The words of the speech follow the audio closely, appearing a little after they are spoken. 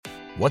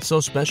What's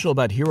so special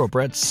about Hero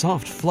Bread's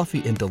soft,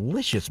 fluffy, and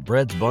delicious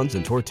breads, buns,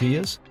 and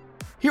tortillas?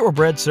 Hero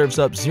Bread serves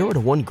up 0 to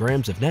 1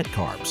 grams of net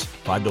carbs,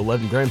 5 to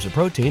 11 grams of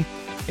protein,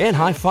 and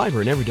high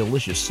fiber in every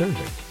delicious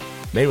serving.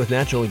 Made with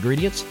natural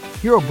ingredients,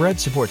 Hero Bread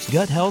supports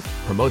gut health,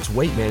 promotes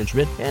weight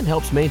management, and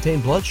helps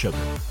maintain blood sugar.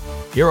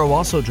 Hero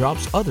also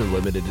drops other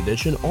limited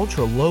edition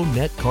ultra-low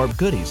net carb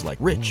goodies like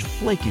rich,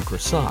 flaky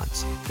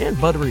croissants and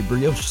buttery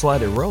brioche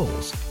slider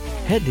rolls.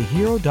 Head to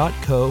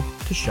hero.co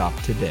to shop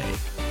today.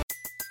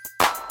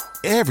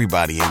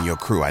 Everybody in your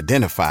crew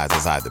identifies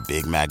as either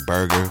Big Mac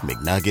Burger,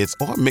 McNuggets,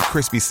 or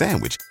McCrispy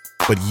Sandwich.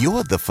 But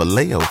you're the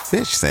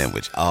Filet-O-Fish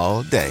Sandwich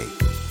all day.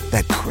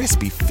 That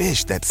crispy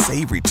fish, that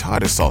savory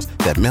tartar sauce,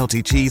 that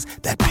melty cheese,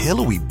 that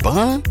pillowy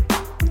bun.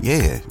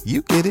 Yeah,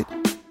 you get it.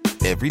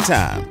 Every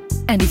time.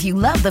 And if you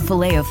love the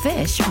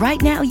Filet-O-Fish,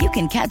 right now you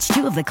can catch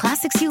 2 of the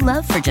classics you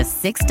love for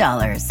just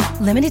 $6.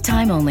 Limited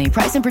time only.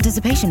 Price and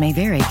participation may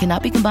vary.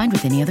 Cannot be combined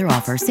with any other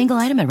offer. Single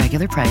item at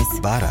regular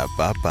price.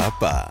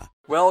 Ba-da-ba-ba-ba.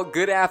 Well,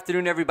 good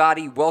afternoon,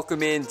 everybody.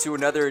 Welcome in to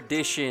another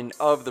edition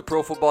of the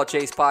Pro Football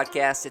Chase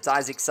podcast. It's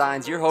Isaac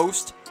Signs, your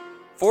host.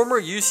 Former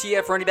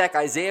UCF running back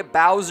Isaiah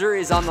Bowser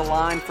is on the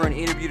line for an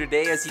interview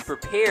today as he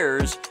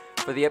prepares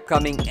for the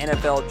upcoming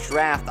NFL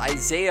Draft.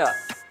 Isaiah,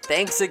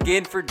 thanks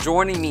again for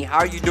joining me. How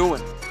are you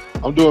doing?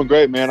 I'm doing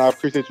great, man. I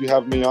appreciate you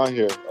having me on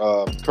here.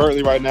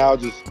 Currently right now,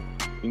 just,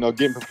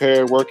 getting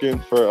prepared, working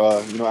for,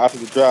 after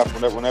the draft,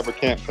 whenever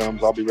camp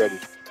comes, I'll be ready.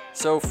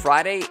 So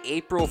Friday,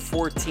 April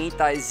 14th,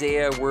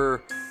 Isaiah,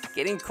 we're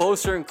getting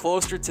closer and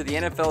closer to the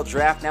NFL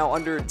Draft, now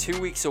under 2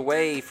 weeks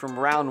away from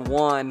round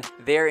 1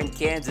 there in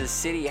Kansas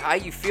City. How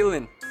you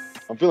feeling?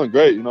 I'm feeling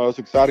great. It's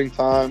an exciting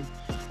time.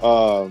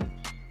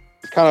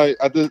 It's kind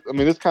of,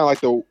 it's kind of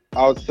like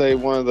I would say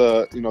one of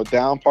the,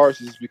 down parts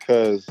is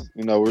because,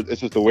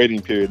 it's just a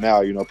waiting period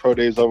now. Pro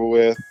day's over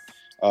with.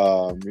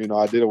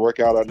 I did a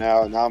workout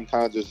now, and now I'm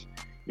kind of just,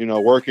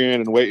 working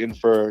and waiting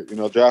for,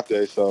 draft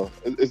day. So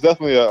it's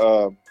definitely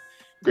a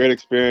great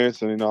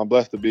experience, and, I'm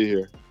blessed to be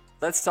here.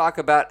 Let's talk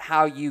about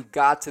how you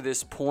got to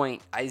this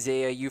point,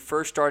 Isaiah. You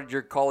first started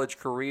your college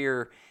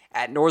career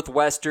at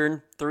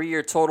Northwestern,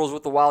 3-year totals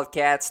with the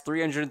Wildcats,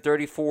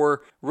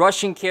 334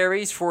 rushing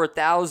carries for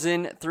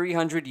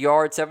 1,300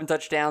 yards, 7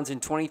 touchdowns in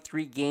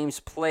 23 games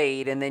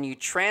played, and then you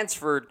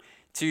transferred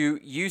to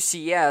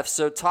UCF.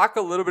 So talk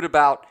a little bit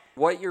about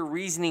what your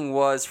reasoning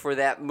was for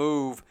that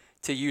move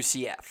to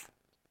UCF.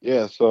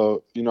 Yeah,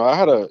 so,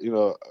 I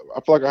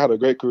feel like I had a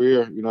great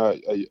career, at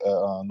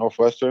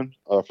Northwestern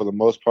for the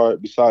most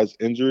part, besides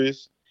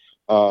injuries.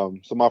 So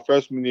my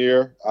freshman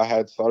year, I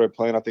had started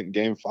playing, I think,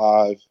 game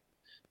 5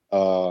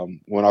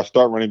 when our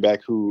start running back,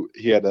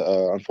 he had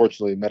to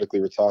unfortunately medically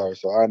retire.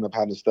 So I ended up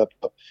having to step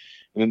up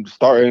and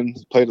then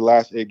played the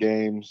last 8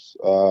 games,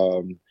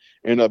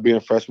 ended up being a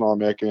freshman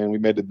All-American. We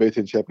made the Big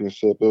Ten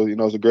championship. It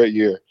was a great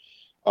year.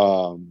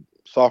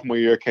 Sophomore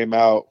year came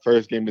out,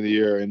 first game of the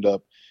year, ended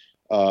up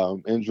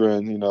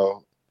injuring,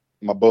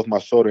 both my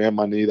shoulder and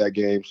my knee that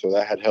game. So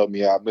that had helped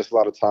me out. Missed a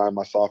lot of time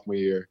my sophomore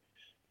year.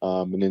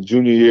 And then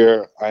junior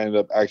year, I ended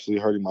up actually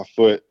hurting my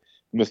foot.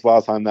 Missed a lot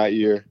of time that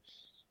year.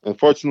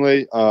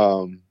 Unfortunately,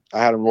 I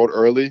had enrolled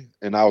early,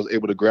 and I was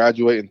able to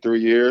graduate in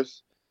 3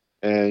 years.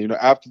 And,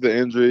 after the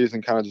injuries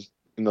and kind of just,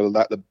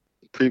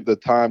 the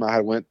time I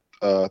had went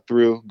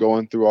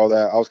going through all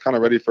that, I was kind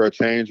of ready for a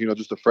change,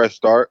 just a fresh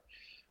start.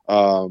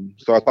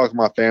 So I talked to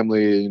my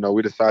family,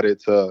 we decided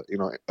to,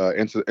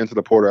 enter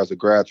the portal as a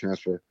grad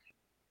transfer.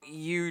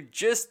 You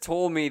just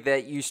told me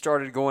that you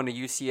started going to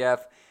UCF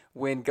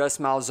when Gus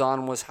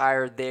Malzahn was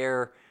hired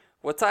there.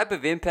 What type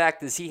of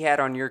impact has he had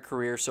on your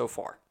career so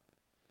far?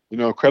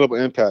 Incredible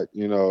impact.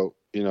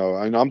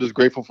 I'm just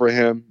grateful for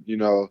him.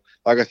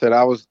 Like I said,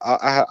 I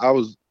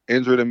was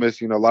injured and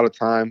missed, a lot of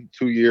time,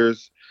 2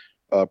 years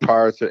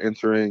prior to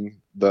entering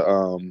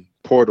the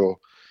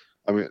portal.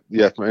 From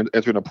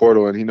entering the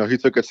portal, and he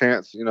took a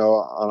chance,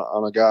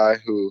 on a guy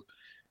who,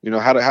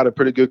 had a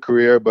pretty good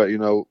career, but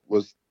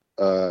was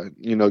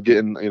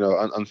getting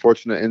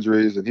unfortunate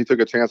injuries, and he took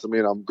a chance on me,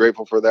 and I'm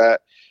grateful for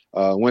that.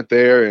 Went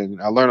there,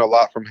 and I learned a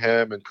lot from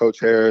him and Coach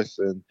Harris,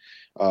 and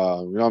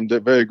I'm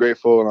very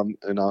grateful,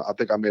 and I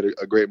think I made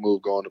a great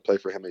move going to play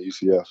for him at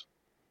UCF.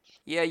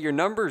 Yeah, your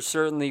numbers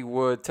certainly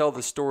would tell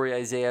the story,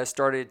 Isaiah.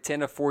 Started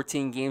 10 of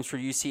 14 games for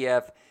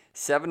UCF.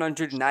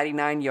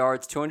 799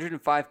 yards,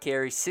 205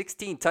 carries,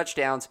 16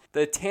 touchdowns,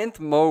 the 10th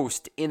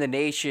most in the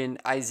nation,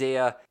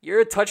 Isaiah.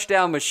 You're a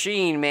touchdown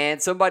machine, man,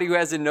 somebody who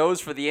has a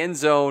nose for the end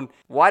zone.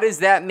 Why does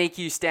that make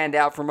you stand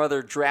out from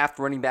other draft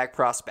running back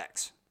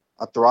prospects?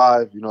 I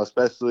thrive,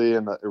 especially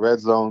in the red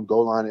zone,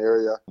 goal line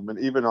area, and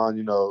even on,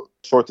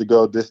 short to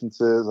go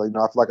distances. I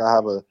feel like I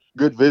have a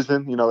good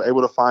vision,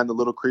 able to find the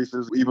little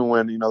creases, even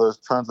when, there's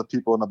tons of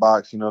people in the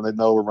box, they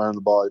know we're running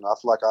the ball. I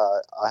feel like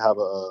I have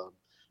a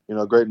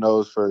great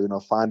nose for,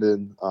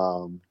 finding,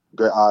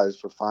 great eyes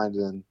for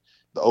finding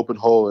the open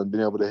hole and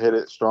being able to hit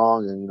it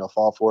strong and,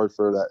 fall forward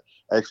for that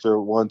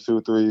extra 1,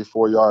 2, 3,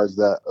 4 yards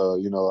that,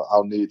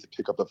 I'll need to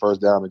pick up the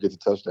first down and get the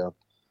touchdown.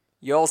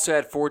 You also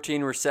had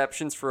 14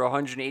 receptions for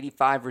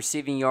 185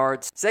 receiving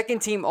yards.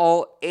 Second team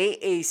All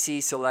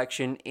AAC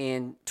selection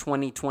in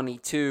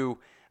 2022.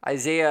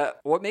 Isaiah,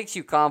 what makes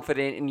you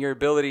confident in your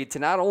ability to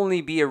not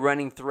only be a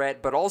running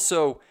threat, but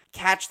also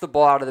catch the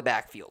ball out of the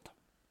backfield?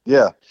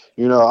 Yeah,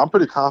 I'm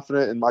pretty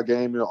confident in my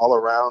game, all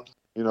around.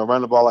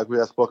 Running the ball like we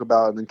had spoke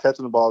about, and then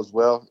catching the ball as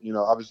well.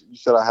 Obviously, you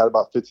said I had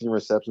about 15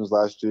 receptions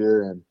last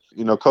year, and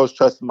Coach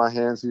trusted my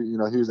hands. He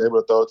was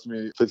able to throw it to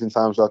me 15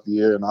 times throughout the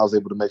year, and I was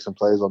able to make some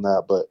plays on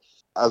that. But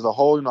as a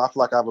whole, I feel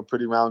like I have a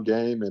pretty round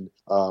game, and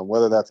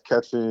whether that's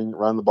catching,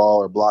 running the ball,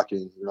 or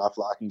blocking, I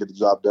feel like I can get the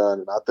job done.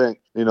 And I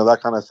think, that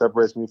kind of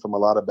separates me from a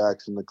lot of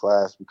backs in the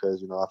class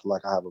because, I feel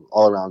like I have an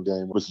all-around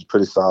game, which is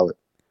pretty solid.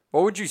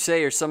 What would you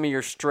say are some of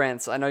your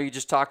strengths? I know you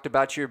just talked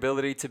about your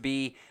ability to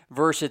be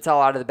versatile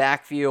out of the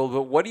backfield,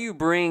 but what do you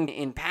bring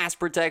in pass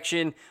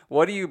protection?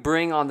 What do you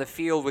bring on the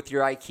field with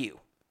your IQ?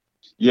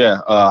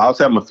 Yeah, I would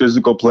say I'm a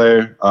physical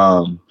player,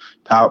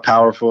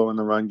 powerful in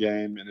the run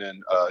game, and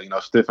then,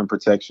 stiff in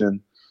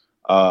protection.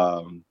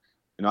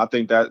 I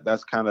think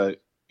that's kind of,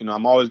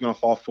 I'm always going to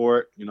fall for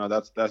it.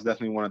 That's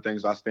definitely one of the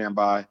things I stand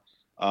by.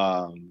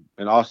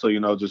 And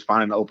also, just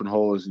finding the open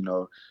holes,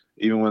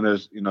 even when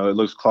there's, it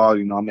looks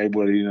clogged, I'm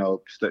able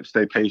to,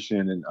 stay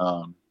patient and,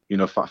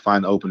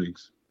 find the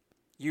openings.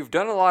 You've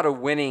done a lot of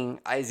winning,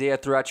 Isaiah,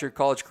 throughout your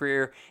college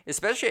career,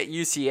 especially at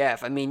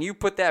UCF. I mean, you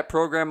put that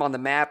program on the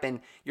map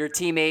and your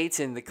teammates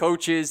and the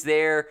coaches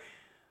there.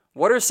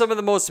 What are some of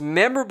the most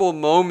memorable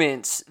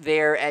moments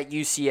there at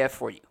UCF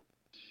for you?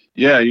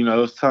 Yeah,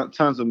 there's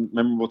tons of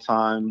memorable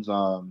times.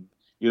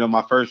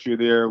 My first year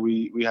there,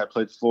 we had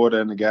played Florida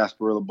in the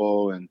Gasparilla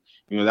Bowl, and,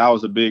 that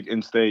was a big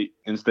in-state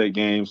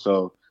game.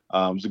 So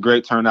it was a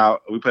great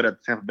turnout. We played at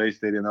the Tampa Bay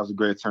Stadium. That was a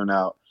great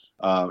turnout.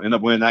 Ended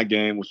up winning that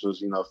game, which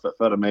was,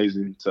 felt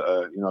amazing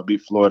to,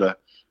 beat Florida,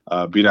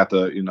 beat out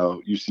the,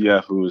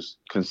 UCF, who was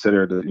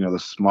considered, the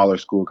smaller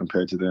school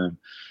compared to them.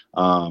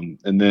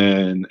 And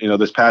then,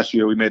 this past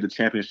year we made the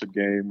championship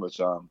game, which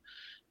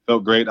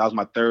felt great. That was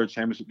my third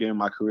championship game in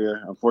my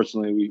career.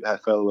 Unfortunately, we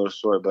had fell a little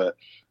short, but,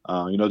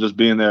 just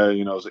being there,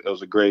 it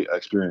was a great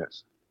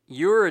experience.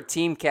 You're a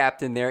team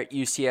captain there at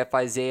UCF,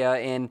 Isaiah,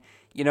 and,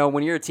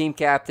 when you're a team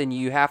captain,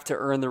 you have to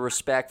earn the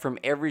respect from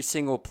every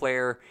single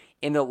player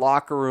in the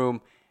locker room.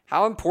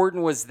 How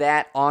important was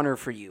that honor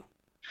for you?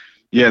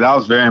 Yeah, that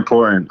was very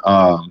important.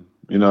 Going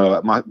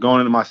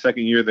into my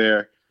second year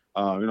there,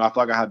 I feel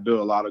like I had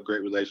built a lot of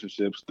great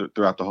relationships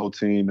throughout the whole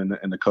team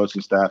and the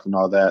coaching staff and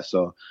all that.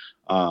 So,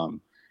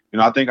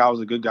 I think I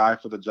was a good guy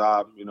for the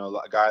job,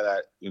 a guy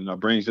that,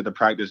 brings it to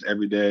practice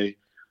every day,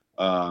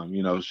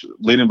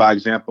 leading by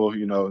example,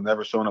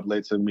 never showing up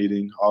late to a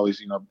meeting,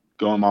 always,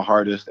 going my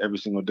hardest every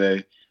single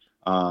day.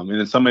 And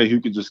then somebody who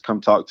could just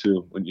come talk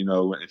to when,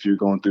 if you're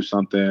going through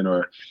something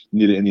or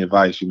needed any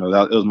advice, it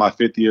was my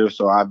fifth year.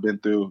 So I've been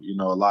through,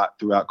 a lot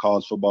throughout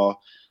college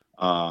football.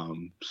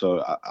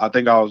 So I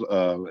think it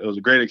was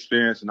a great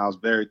experience, and I was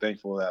very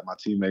thankful that my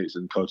teammates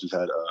and coaches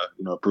had,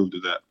 approved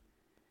of that.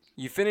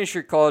 You finished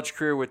your college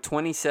career with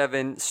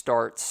 27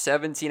 starts,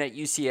 17 at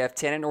UCF,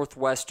 10 at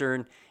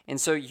Northwestern. And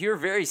so you're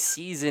very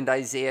seasoned,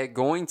 Isaiah,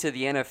 going to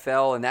the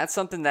NFL, and that's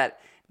something that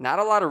not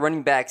a lot of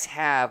running backs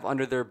have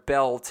under their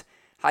belt.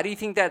 How do you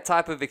think that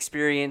type of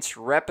experience,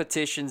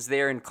 repetitions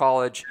there in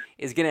college,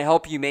 is going to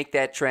help you make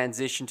that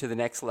transition to the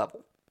next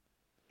level?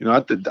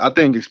 I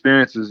think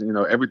experience is,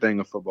 everything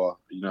in football.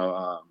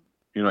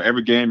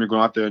 Every game you're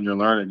going out there and you're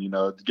learning,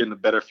 getting a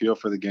better feel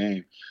for the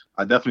game.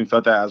 I definitely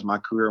felt that as my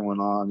career went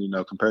on,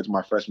 compared to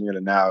my freshman year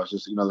to now. It's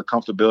just, the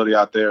comfortability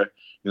out there,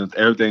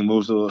 everything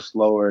moves a little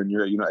slower and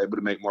you're, able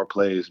to make more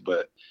plays.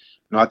 But,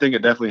 I think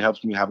it definitely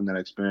helps me having that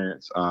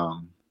experience.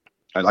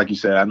 Like you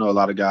said, I know a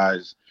lot of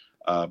guys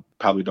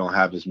probably don't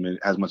have as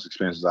much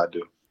experience as I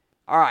do.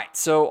 All right,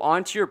 so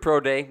on to your pro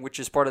day, which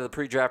is part of the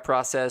pre-draft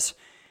process.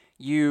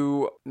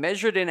 You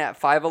measured in at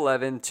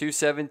 5'11",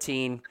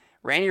 217,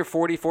 ran your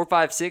 40,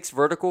 4.56,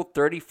 vertical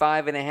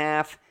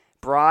 35.5,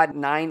 broad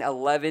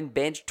 9'11,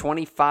 bench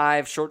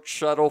 25, short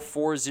shuttle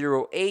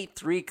 4.08,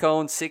 three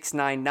cone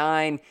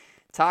 6.99.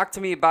 Talk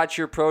to me about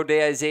your pro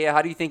day, Isaiah.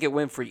 How do you think it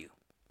went for you?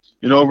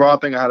 Overall, I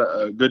think I had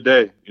a good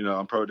day,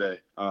 on pro day.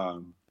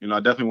 I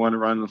definitely wanted to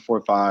run in the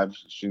 4.5,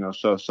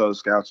 show the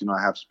scouts,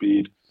 I have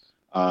speed.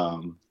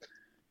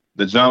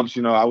 The jumps,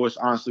 I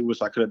honestly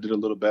wish I could have did a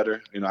little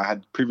better. I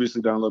had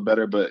previously done a little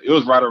better, but it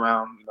was right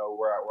around,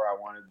 where I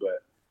wanted.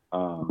 But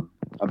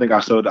I think I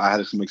showed that I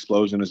had some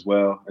explosion as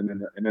well. And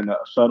then the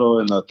shuttle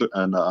and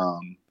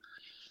the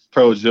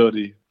pro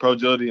agility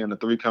and the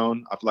three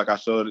cone. I feel like I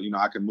showed,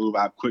 I can move,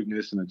 I have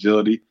quickness and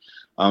agility.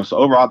 So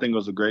overall, I think it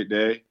was a great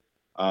day.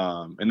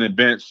 And then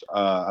bench,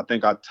 I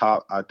think I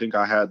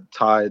had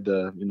tied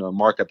the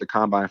mark at the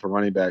combine for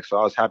running back, so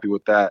I was happy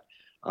with that.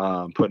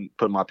 Putting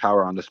my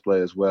power on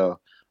display as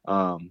well.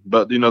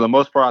 But the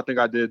most part I think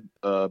I did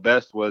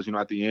best was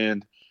at the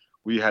end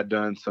we had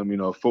done some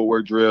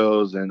footwork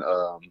drills and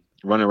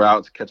running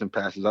routes, catching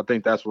passes. I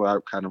think that's where I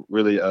kind of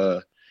really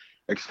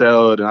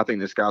excelled, and I think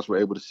the scouts were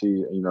able to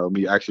see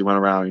me actually run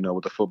around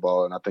with the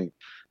football, and I think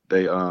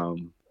they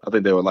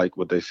would like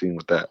what they seen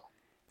with that.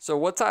 So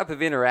what type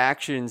of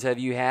interactions have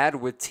you had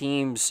with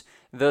teams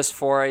thus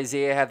far,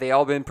 Isaiah? Have they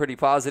all been pretty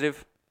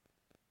positive?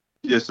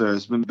 Yes, sir.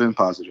 It's been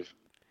positive.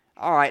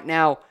 All right,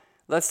 now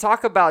let's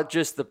talk about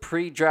just the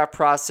pre-draft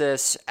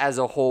process as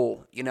a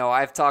whole.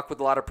 I've talked with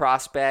a lot of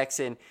prospects,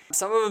 and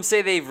some of them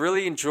say they've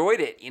really enjoyed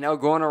it,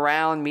 going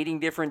around,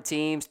 meeting different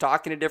teams,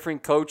 talking to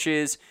different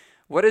coaches.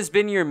 What has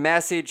been your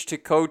message to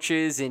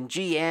coaches and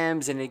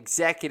GMs and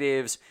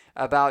executives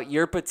about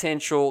your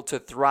potential to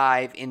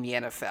thrive in the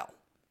NFL?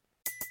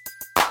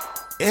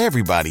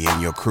 Everybody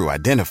in your crew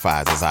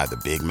identifies as either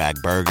Big Mac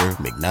Burger,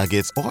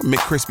 McNuggets, or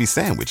McCrispy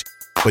Sandwich.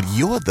 But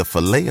you're the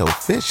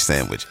Filet-O-Fish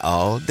Sandwich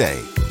all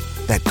day.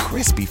 That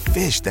crispy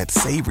fish, that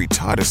savory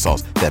tartar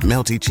sauce, that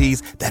melty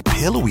cheese, that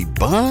pillowy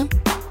bun.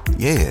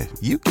 Yeah,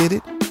 you get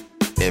it.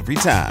 Every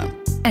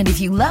time. And if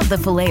you love the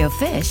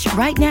Filet-O-Fish,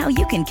 right now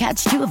you can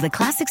catch two of the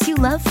classics you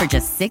love for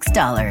just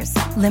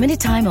 $6. Limited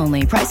time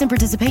only. Price and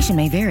participation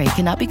may vary.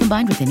 Cannot be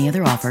combined with any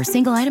other offer.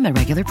 Single item at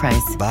regular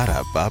price.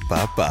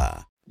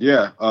 Ba-da-ba-ba-ba.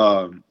 Yeah,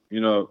 like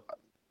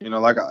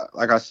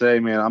I say,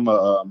 man, I'm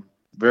a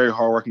very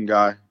hardworking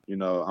guy.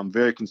 I'm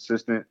very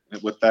consistent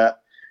with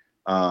that.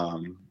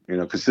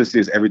 Consistency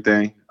is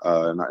everything,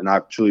 and I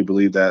truly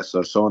believe that.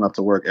 So showing up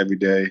to work every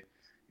day,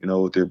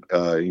 with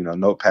your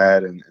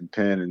notepad and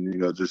pen,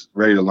 and just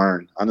ready to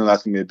learn. I know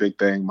that's gonna be a big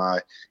thing.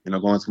 Going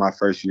to my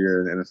first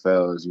year in the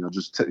NFL is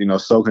just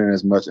soaking in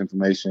as much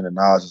information and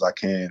knowledge as I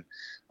can.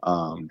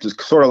 Just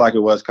sort of like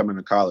it was coming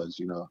to college.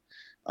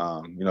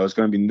 It's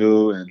gonna be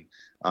new, and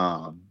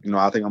I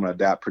think I'm going to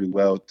adapt pretty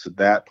well to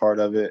that part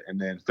of it. And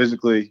then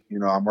physically,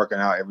 I'm working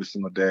out every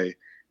single day,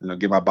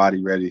 get my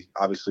body ready.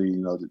 Obviously,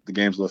 the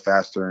game's a little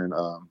faster and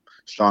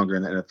stronger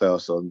in the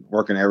NFL. So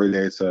working every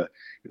day to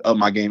up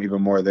my game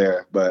even more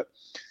there. But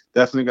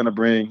definitely going to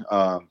bring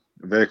a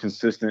very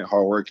consistent,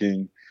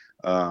 hardworking,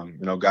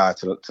 guy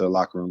to the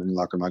locker room, and the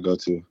locker room I go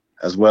to,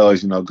 as well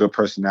as, good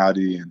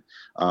personality and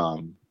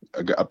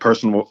a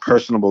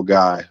personable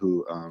guy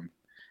who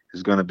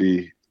is going to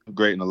be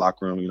great in the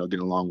locker room,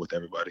 getting along with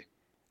everybody.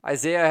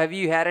 Isaiah, have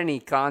you had any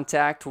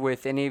contact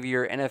with any of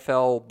your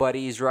NFL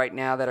buddies right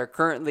now that are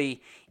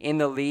currently in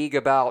the league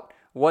about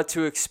what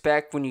to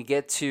expect when you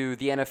get to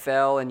the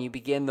NFL and you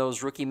begin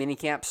those rookie mini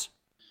camps?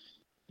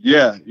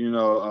 Yeah,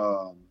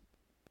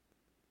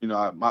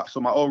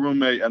 my old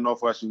roommate at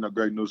Northwestern,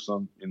 Greg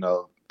Newsome,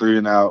 3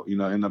 and out,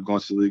 ended up going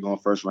to the league on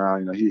first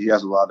round. He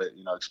has a lot of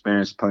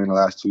experience playing the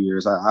last 2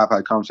 years. I've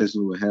had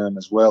conversations with him,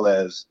 as well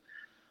as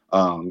at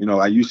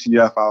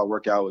UCF, I'll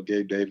work out with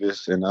Gabe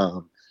Davis and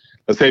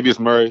Latavius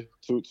Murray,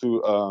 two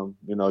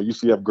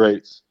UCF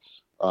greats.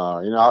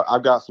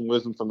 I've got some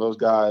wisdom from those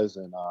guys,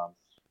 and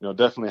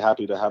definitely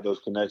happy to have those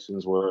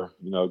connections where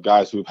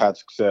guys who've had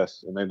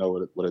success and they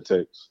know what it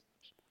takes.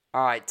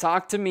 All right,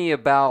 talk to me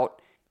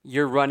about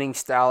your running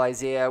style,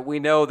 Isaiah. We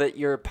know that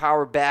you're a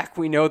power back.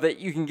 We know that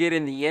you can get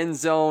in the end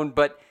zone,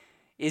 but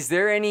is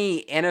there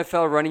any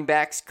NFL running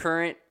backs,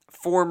 current,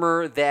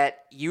 former,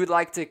 that you'd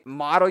like to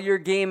model your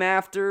game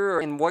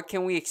after? And what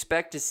can we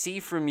expect to see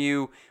from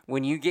you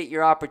when you get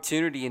your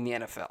opportunity in the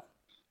NFL?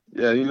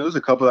 Yeah, there's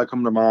a couple that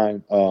come to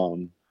mind.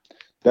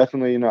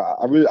 Definitely,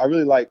 I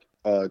really like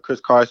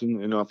Chris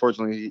Carson.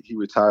 Unfortunately, he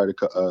retired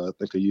I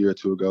think a year or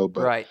two ago.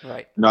 But right.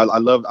 I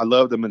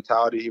love the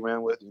mentality he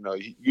ran with.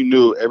 You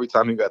knew every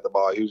time he got the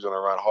ball, he was going to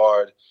run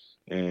hard,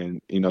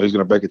 and he's going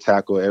to break a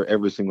tackle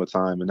every single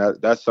time. And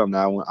that's something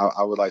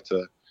I would like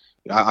to.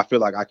 I feel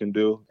like I can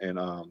do, and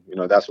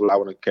that's what I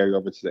want to carry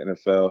over to the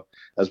NFL,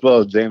 as well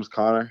as James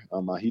Conner.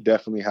 He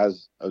definitely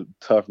has a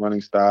tough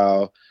running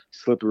style,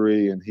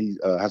 slippery, and he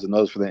has a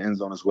nose for the end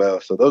zone as well.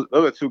 So those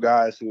are two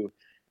guys who,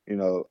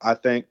 I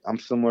think I'm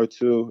similar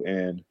to,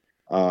 and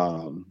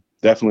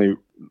definitely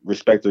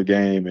respect their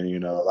game,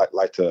 and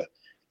like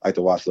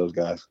to watch those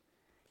guys.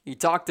 You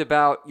talked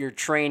about your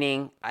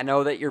training. I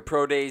know that your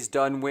pro day is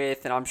done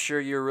with, and I'm sure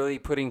you're really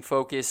putting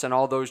focus on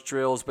all those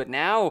drills. But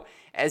now,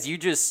 as you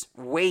just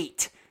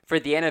wait for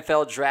the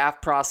NFL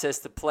draft process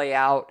to play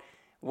out,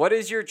 what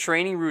does your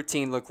training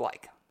routine look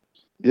like?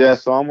 Yeah,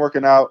 so I'm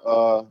working out.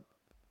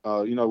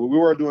 We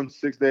were doing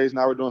 6 days.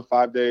 Now we're doing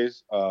 5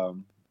 days.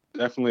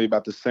 Definitely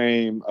about the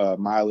same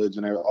mileage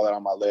and all that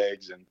on my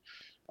legs, and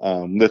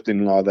lifting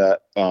and all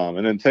that.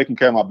 And then taking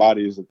care of my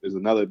body is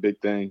another big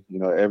thing.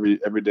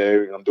 Every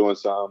day I'm doing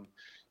something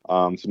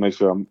to make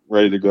sure I'm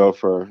ready to go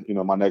for,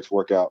 my next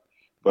workout.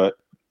 But,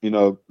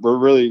 we're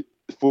really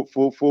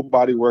full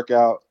body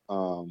workout,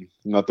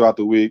 throughout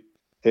the week,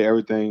 hit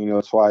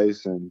everything,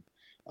 twice. And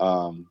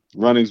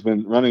running's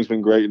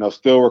been great,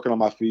 still working on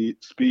my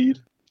speed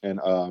and,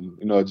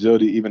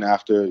 agility, even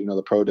after,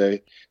 the pro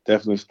day.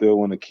 Definitely still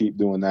want to keep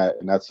doing that.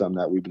 And that's something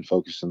that we've been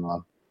focusing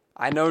on.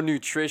 I know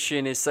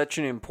nutrition is such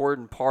an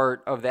important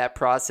part of that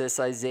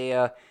process,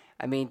 Isaiah.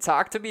 I mean,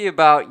 talk to me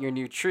about your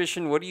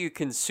nutrition. What are you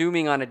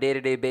consuming on a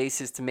day-to-day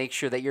basis to make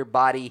sure that your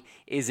body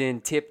is in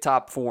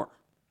tip-top form?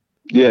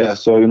 Yeah,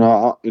 so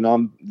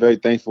I'm very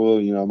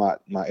thankful.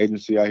 My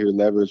agency out here,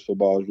 Leverage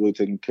Football, is really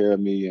taking care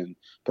of me and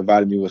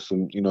providing me with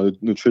some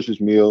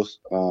nutritious meals.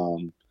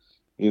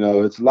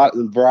 It's a lot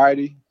of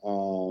variety,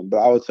 but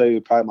I would say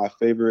probably my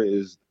favorite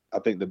is I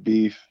think the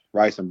beef,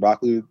 rice, and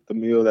broccoli, the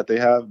meal that they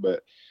have.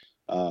 But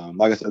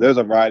like I said, there's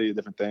a variety of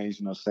different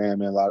things.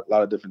 Salmon, a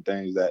lot of different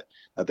things that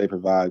they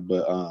provide.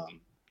 But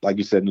like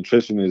you said,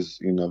 nutrition is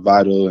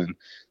vital, and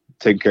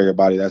taking care of your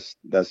body. That's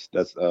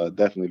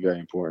definitely very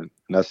important,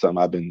 and that's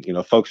something I've been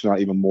focusing on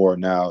even more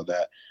now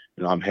that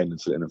I'm heading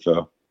into the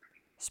NFL.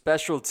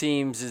 Special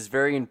teams is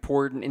very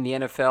important in the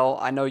NFL.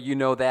 I know you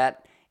know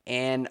that.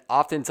 And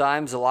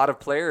oftentimes, a lot of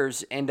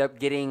players end up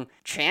getting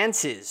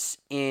chances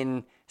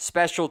in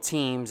special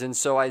teams. And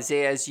so,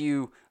 Isaiah, as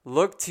you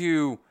look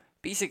to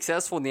be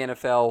successful in the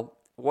NFL,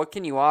 what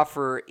can you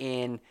offer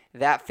in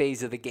that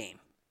phase of the game?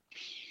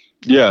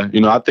 Yeah,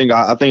 I think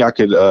I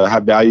could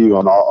have value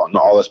on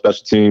all the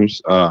special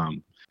teams,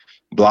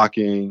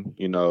 blocking,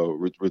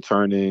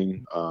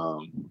 returning,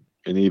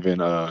 and even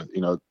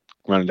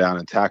running down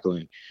and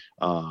tackling.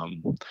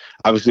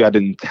 Obviously, I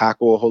didn't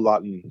tackle a whole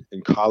lot in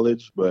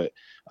college, but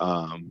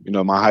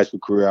my high school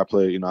career, I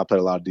played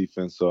a lot of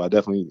defense, so I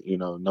definitely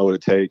know what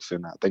it takes,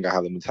 and I think I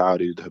have the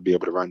mentality to be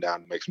able to run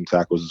down and make some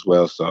tackles as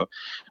well. So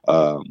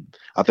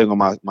I think on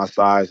my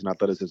size and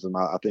athleticism,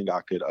 I think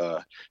I could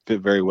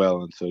fit very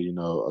well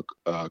into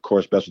a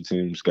core special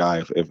teams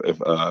guy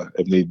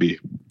if need be.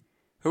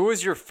 Who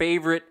was your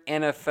favorite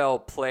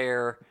NFL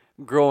player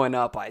growing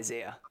up,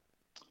 Isaiah?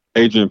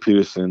 Adrian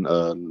Peterson,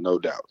 no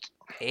doubt.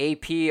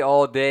 AP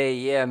all day.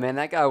 Yeah, man,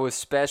 that guy was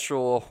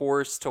special, a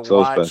horse to So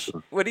watch.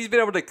 special. What he's been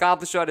able to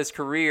accomplish throughout his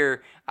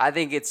career, I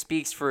think it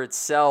speaks for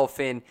itself.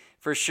 And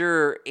for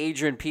sure,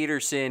 Adrian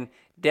Peterson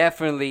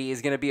definitely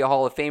is going to be a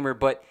Hall of Famer.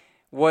 But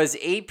was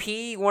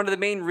AP one of the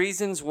main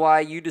reasons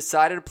why you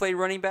decided to play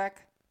running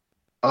back?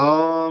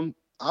 I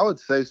would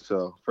say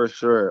so, for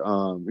sure.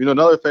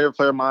 Another favorite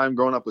player of mine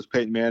growing up was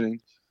Peyton Manning.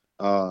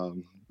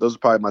 Those are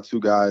probably my two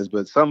guys.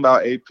 But something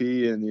about AP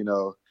and,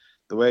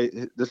 the way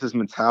his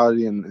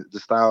mentality and the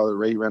style the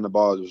way he ran the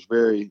ball was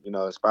very,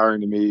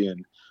 inspiring to me.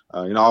 And,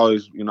 I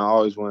always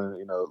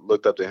wanted,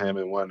 looked up to him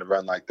and wanted to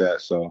run like that.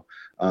 So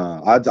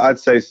I'd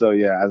say so,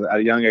 yeah. At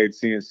a young age,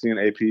 seeing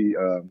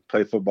AP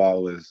play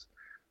football was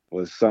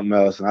something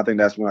else. And I think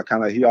that's when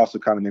he also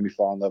made me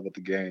fall in love with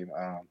the game.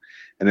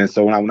 And then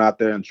so when I went out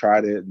there and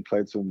tried it and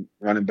played some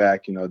running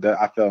back, that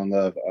I fell in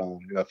love,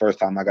 first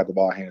time I got the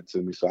ball handed to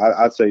me. So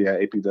I'd say, yeah,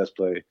 AP does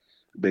play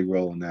a big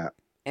role in that.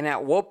 And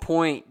at what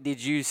point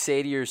did you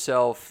say to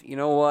yourself, you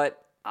know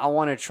what, I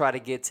want to try to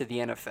get to the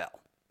NFL?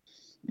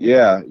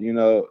 Yeah,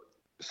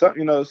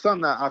 something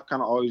that I've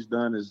kind of always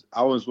done is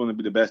I always want to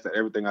be the best at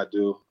everything I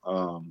do.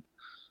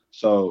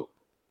 So,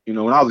 when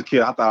I was a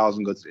kid, I thought I was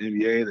going to go to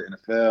the NBA, the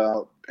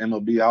NFL,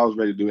 MLB. I was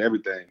ready to do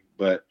everything.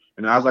 But,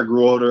 as I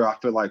grew older, I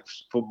feel like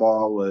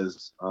football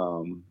was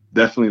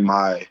definitely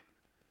my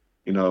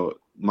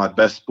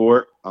best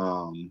sport.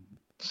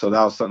 So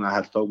that was something I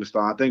had focused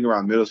on. I think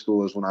around middle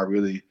school is when I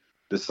really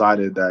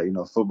decided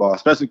that, football,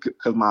 especially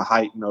because my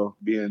height,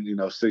 being,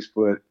 6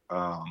 foot,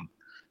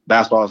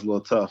 basketball is a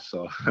little tough.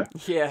 So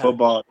Yeah.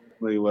 football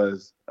really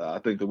was, I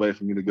think, the way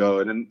for me to go.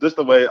 And then just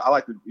the way I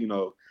like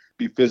to,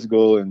 be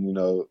physical and,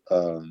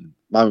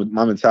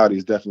 my mentality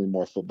is definitely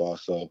more football.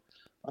 So,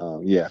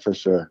 yeah, for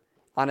sure.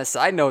 On a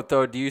side note,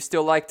 though, do you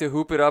still like to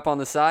hoop it up on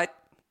the side?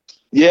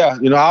 Yeah,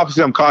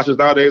 obviously I'm cautious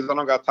nowadays. I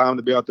don't got time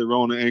to be out there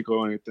rolling the ankle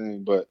or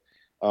anything. But,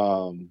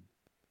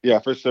 yeah,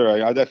 for sure.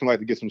 I definitely like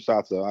to get some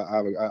shots, though.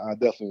 I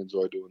definitely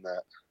enjoy doing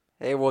that.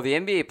 Hey, well, the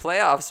NBA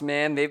playoffs,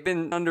 man, they've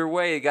been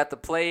underway. You got the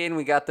play-in.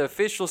 We got the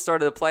official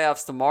start of the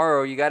playoffs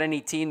tomorrow. You got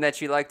any team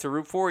that you like to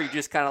root for, or you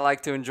just kind of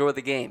like to enjoy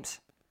the games?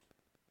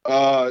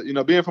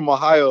 Being from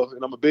Ohio,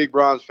 and I'm a big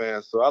Bronze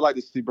fan, so I like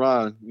to see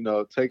Bron,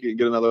 take it and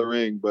get another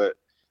ring. But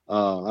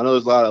I know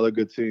there's a lot of other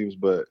good teams,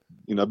 but,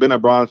 I've been a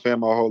Bronze fan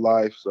my whole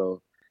life,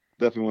 so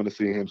definitely want to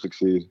see him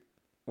succeed.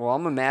 Well,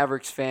 I'm a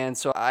Mavericks fan,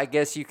 so I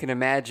guess you can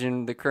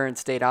imagine the current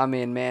state I'm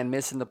in, man.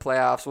 Missing the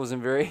playoffs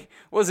wasn't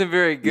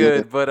very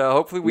good, Yeah. but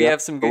hopefully we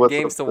have some good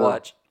games to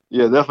watch.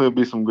 Yeah,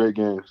 definitely be some great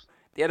games.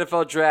 The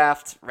NFL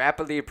draft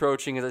rapidly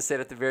approaching, as I said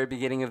at the very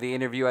beginning of the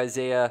interview,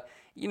 Isaiah.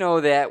 You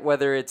know that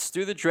whether it's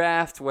through the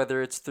draft,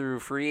 whether it's through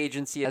free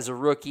agency as a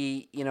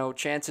rookie,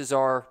 chances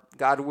are,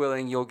 God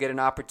willing, you'll get an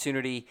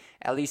opportunity,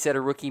 at least at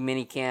a rookie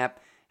minicamp.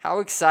 How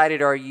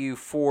excited are you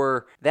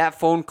for that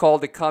phone call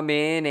to come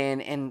in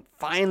and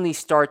finally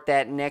start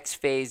that next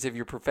phase of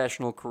your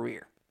professional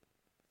career?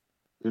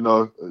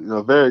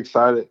 Very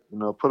excited.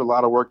 Put a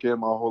lot of work in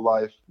my whole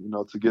life,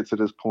 to get to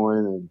this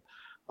point. And,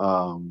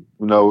 I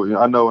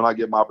know when I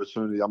get my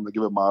opportunity, I'm gonna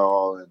give it my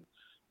all. And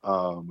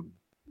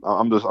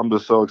I'm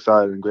just so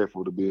excited and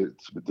grateful to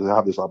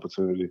have this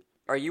opportunity.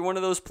 Are you one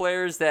of those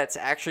players that's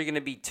actually going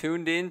to be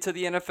tuned in to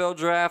the NFL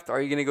draft, or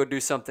are you going to go do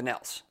something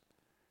else?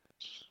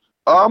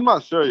 I'm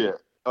not sure yet.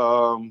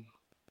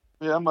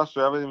 Yeah, I'm not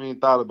sure. I haven't even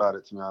thought about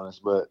it, to be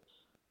honest. But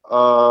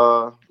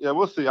yeah,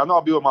 we'll see. I know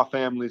I'll be with my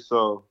family,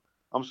 so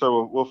I'm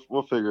sure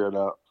we'll figure it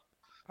out.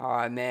 All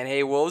right, man.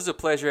 Hey, well, it was a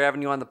pleasure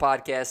having you on the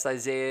podcast,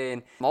 Isaiah,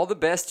 and all the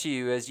best to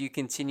you as you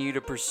continue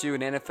to pursue an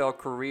NFL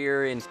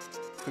career, and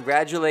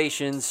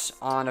congratulations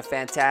on a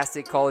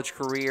fantastic college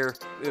career.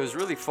 It was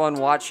really fun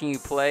watching you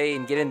play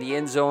and get in the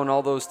end zone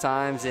all those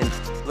times, and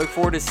look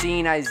forward to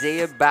seeing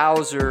Isaiah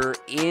Bowser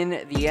in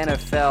the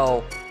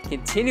NFL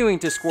continuing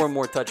to score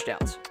more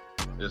touchdowns.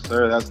 Yes,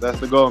 sir. That's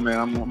the goal, man.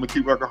 I'm going to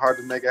keep working hard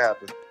to make it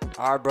happen.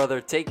 All right,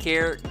 brother. Take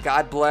care.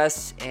 God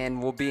bless,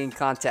 and we'll be in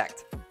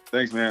contact.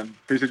 Thanks, man.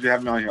 Appreciate you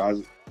having me on here,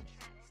 Isaac.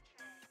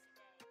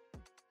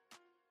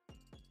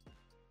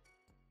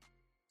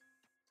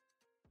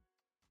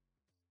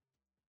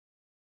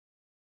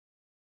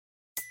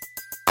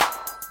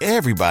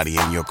 Everybody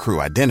in your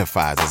crew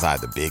identifies as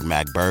either Big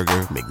Mac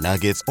Burger,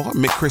 McNuggets, or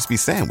McCrispy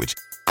Sandwich.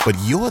 But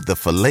you're the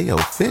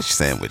Filet-O-Fish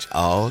Sandwich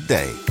all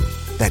day.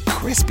 That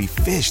crispy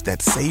fish,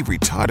 that savory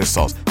tartar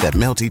sauce, that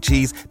melty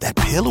cheese, that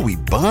pillowy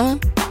bun.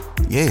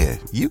 Yeah,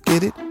 you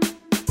get it.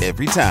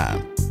 Every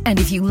time. And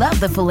if you love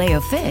the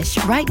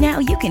Filet-O-Fish, right now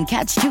you can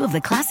catch 2 of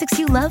the classics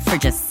you love for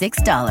just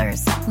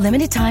 $6.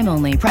 Limited time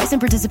only. Price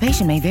and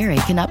participation may vary.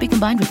 Cannot be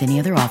combined with any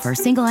other offer.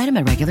 Single item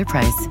at regular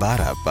price.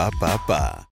 Ba-da-ba-ba-ba.